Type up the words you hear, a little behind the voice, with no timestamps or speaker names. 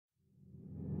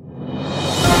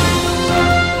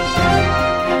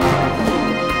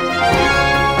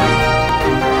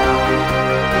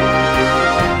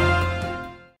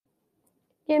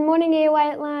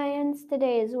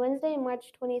Today is Wednesday,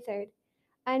 March 23rd.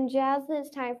 I'm Jazz, and it's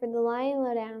time for the Lion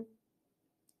Lowdown.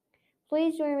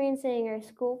 Please join me in saying our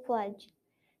school pledge.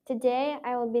 Today,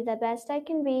 I will be the best I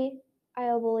can be.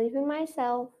 I will believe in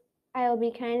myself. I will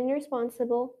be kind and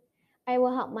responsible. I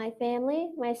will help my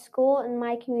family, my school, and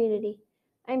my community.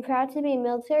 I'm proud to be a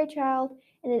military child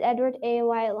and an Edward A.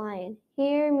 White Lion.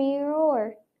 Hear me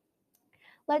roar.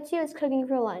 Let's see what's cooking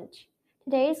for lunch.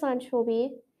 Today's lunch will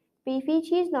be beefy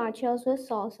cheese nachos with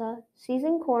salsa,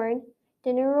 seasoned corn,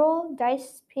 dinner roll,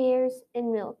 diced pears,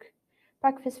 and milk.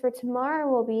 Breakfast for tomorrow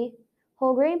will be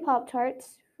whole grain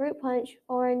Pop-Tarts, fruit punch,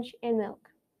 orange, and milk.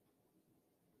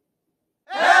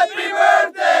 Happy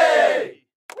birthday!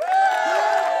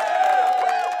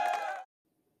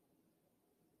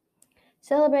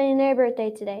 Celebrating their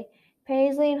birthday today,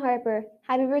 Paisley and Harper.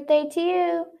 Happy birthday to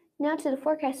you! Now to the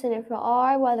forecast center for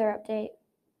our weather update.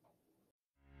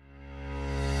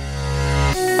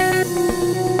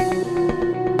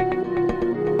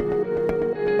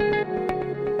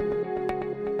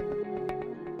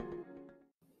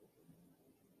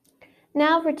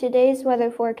 Now for today's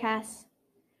weather forecast.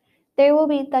 There will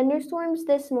be thunderstorms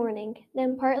this morning,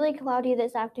 then partly cloudy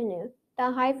this afternoon.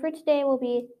 The high for today will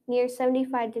be near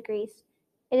 75 degrees.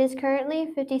 It is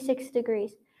currently 56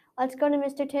 degrees. Let's go to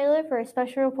Mr. Taylor for a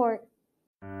special report.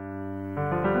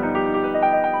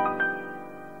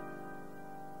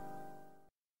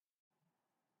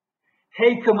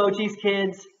 Hey Komochis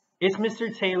kids, it's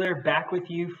Mr. Taylor back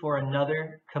with you for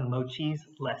another Komochis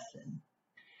lesson.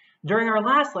 During our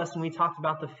last lesson, we talked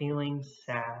about the feeling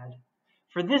sad.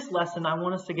 For this lesson, I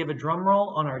want us to give a drum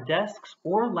roll on our desks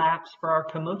or laps for our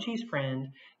Komochis friend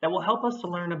that will help us to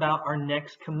learn about our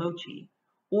next Komochi,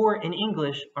 or in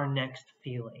English, our next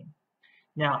feeling.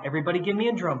 Now, everybody give me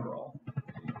a drum roll.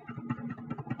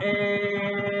 And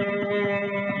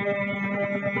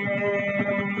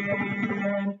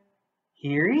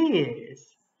here he is.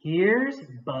 Here's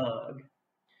Bug.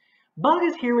 Bug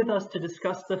is here with us to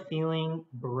discuss the feeling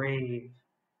brave.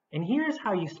 And here's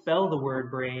how you spell the word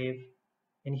brave.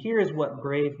 And here is what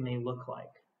brave may look like.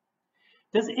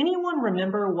 Does anyone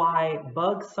remember why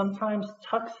Bug sometimes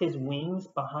tucks his wings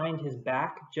behind his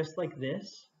back just like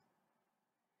this?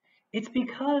 It's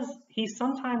because he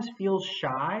sometimes feels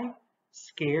shy,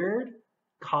 scared,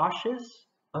 cautious,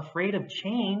 afraid of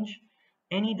change,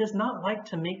 and he does not like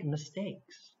to make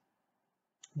mistakes.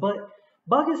 But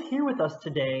Bug is here with us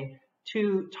today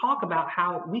to talk about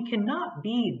how we cannot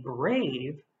be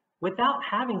brave without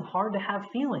having hard to have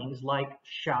feelings like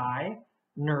shy,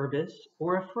 nervous,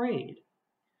 or afraid.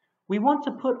 We want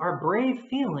to put our brave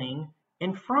feeling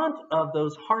in front of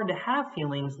those hard to have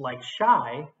feelings like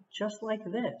shy, just like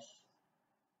this.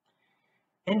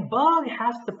 And Bug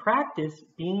has to practice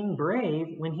being brave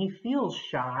when he feels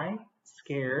shy,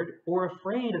 scared, or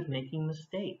afraid of making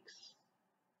mistakes.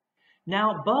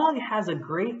 Now, Bug has a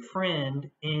great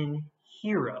friend in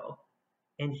Hero,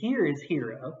 and here is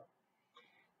Hero.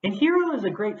 And Hero is a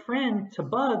great friend to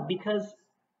Bug because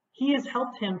he has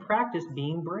helped him practice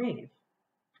being brave.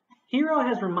 Hero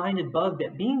has reminded Bug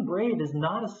that being brave is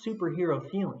not a superhero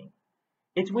feeling.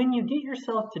 It's when you get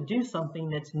yourself to do something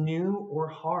that's new or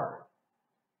hard.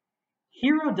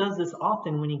 Hero does this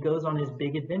often when he goes on his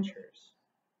big adventures.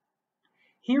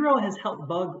 Hero has helped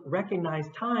Bug recognize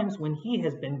times when he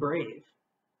has been brave.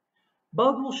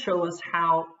 Bug will show us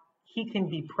how he can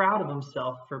be proud of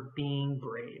himself for being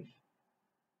brave.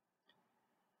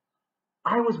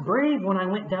 I was brave when I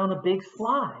went down a big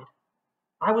slide.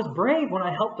 I was brave when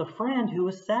I helped a friend who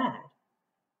was sad.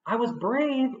 I was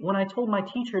brave when I told my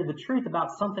teacher the truth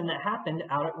about something that happened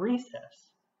out at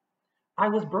recess. I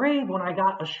was brave when I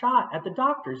got a shot at the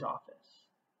doctor's office.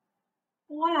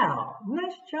 Wow,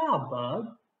 nice job, Bug.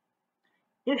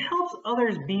 It helps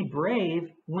others be brave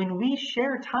when we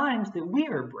share times that we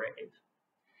are brave.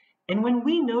 And when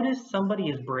we notice somebody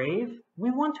is brave,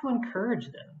 we want to encourage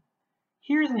them.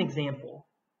 Here's an example.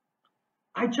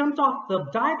 I jumped off the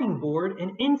diving board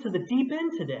and into the deep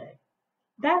end today.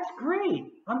 That's great.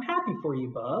 I'm happy for you,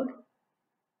 Bug.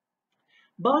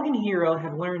 Bug and Hero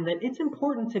have learned that it's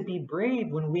important to be brave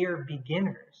when we are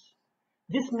beginners.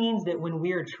 This means that when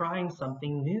we are trying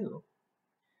something new.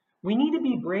 We need to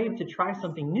be brave to try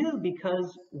something new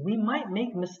because we might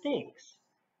make mistakes.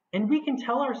 And we can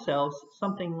tell ourselves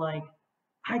something like,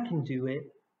 I can do it,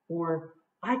 or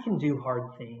I can do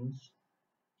hard things.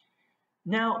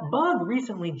 Now, Bug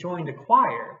recently joined a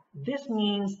choir. This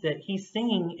means that he's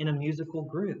singing in a musical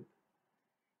group.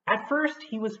 At first,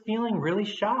 he was feeling really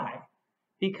shy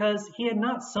because he had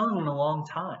not sung in a long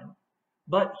time.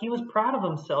 But he was proud of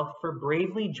himself for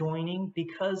bravely joining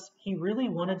because he really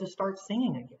wanted to start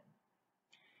singing again.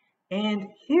 And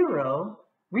Hero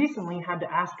recently had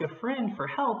to ask a friend for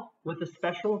help with a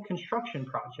special construction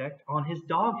project on his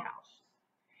doghouse.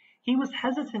 He was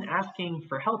hesitant asking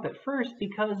for help at first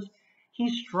because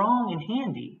he's strong and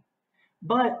handy,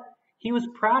 but he was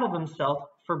proud of himself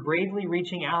for bravely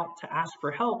reaching out to ask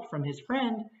for help from his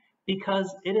friend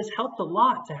because it has helped a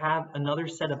lot to have another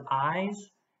set of eyes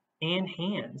and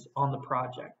hands on the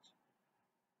project.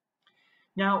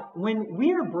 Now, when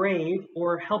we are brave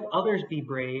or help others be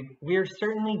brave, we are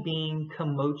certainly being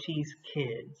Kamochi's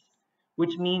kids,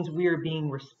 which means we are being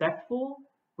respectful,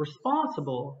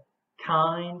 responsible,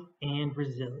 kind, and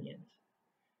resilient.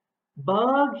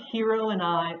 Bug, Hero, and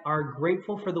I are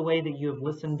grateful for the way that you have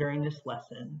listened during this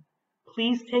lesson.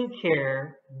 Please take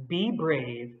care, be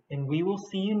brave, and we will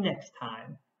see you next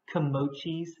time,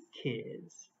 Kamochi's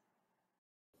Kids.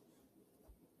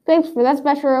 Thanks for that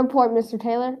special report, Mr.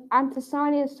 Taylor. I'm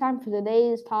Tasani. It's time for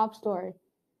today's top story.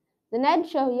 The Ned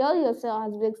Show Yo-Yo sale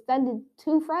has been extended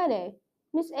to Friday.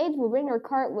 Miss H will bring her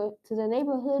cart to the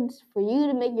neighborhoods for you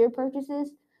to make your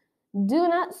purchases. Do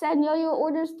not send yo-yo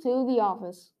orders to the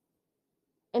office.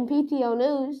 In PTO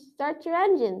news, start your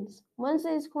engines.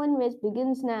 Wednesday's Coinbase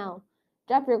begins now.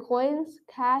 Drop your coins,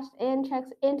 cash, and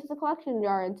checks into the collection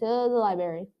jar into the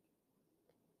library.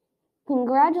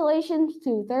 Congratulations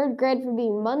to third grade for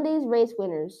being Monday's race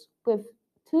winners with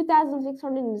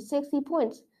 2,660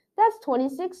 points. That's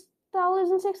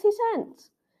 $26.60.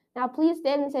 Now please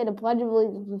stand and say the Pledge of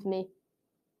Allegiance with me.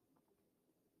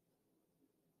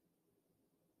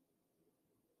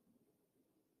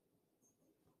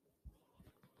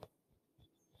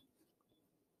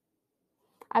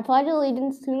 I pledge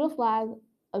allegiance to the flag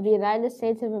of the United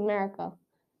States of America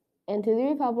and to the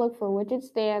republic for which it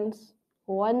stands,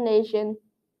 one nation,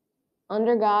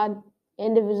 under God,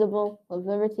 indivisible, with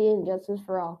liberty and justice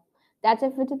for all. That's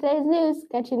it for today's news.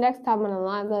 Catch you next time on the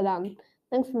Live Lowdown.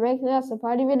 Thanks for making us a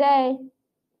part of your day.